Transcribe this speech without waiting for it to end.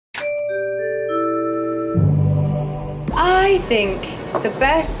I think the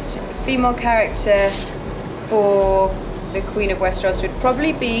best female character for the Queen of Westeros would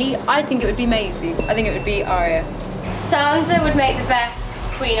probably be, I think it would be Maisie. I think it would be Arya. Sansa would make the best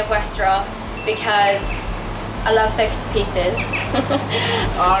Queen of Westeros because I love Sophie to pieces.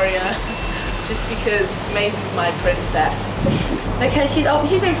 Arya, just because Maisie's my princess. Because she's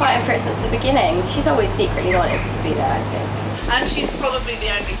been fighting for it since the beginning. She's always secretly wanted to be there, I think. And she's probably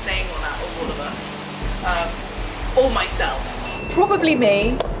the only sane one out of all of us. Or myself. Probably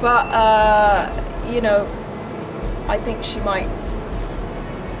me, but you know, I think she might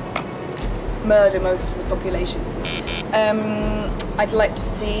murder most of the population. I'd like to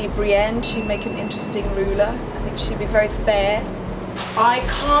see Brienne. She'd make an interesting ruler. I think she'd be very fair. I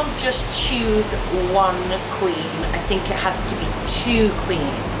can't just choose one queen. I think it has to be two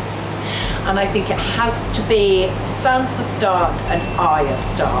queens. And I think it has to be Sansa Stark and Arya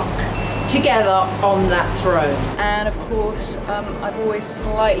Stark together on that throne. And of course, I've always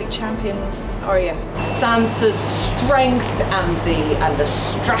slightly championed Arya. Sansa's strength and the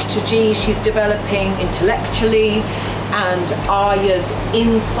strategy she's developing intellectually, and Arya's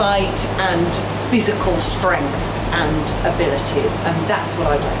insight and physical strength and abilities, and that's what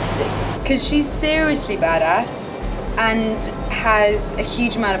I'd like to see. Because she's seriously badass and has a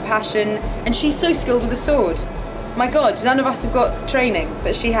huge amount of passion, and she's so skilled with a sword. My God, none of us have got training,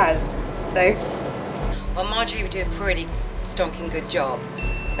 but she has. So, well, Marjorie would do a pretty stonking good job,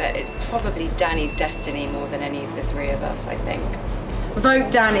 but it's probably Dany's destiny more than any of the three of us, I think.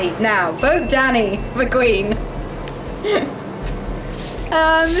 vote Dany now. Vote Dany for Queen.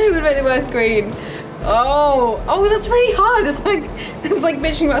 Who would make the worst Queen? Oh, that's really hard. It's like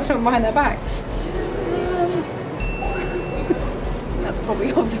bitching about someone behind their back. That's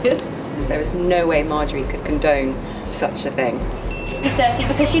probably obvious. There is no way Marjorie could condone such a thing. Cersei,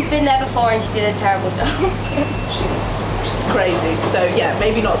 because she's been there before and she did a terrible job. she's crazy. So yeah,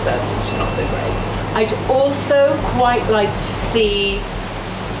 maybe not Cersei. She's not so great. I'd also quite like to see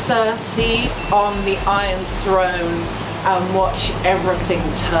Cersei on the Iron Throne and watch everything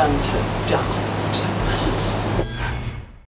turn to dust.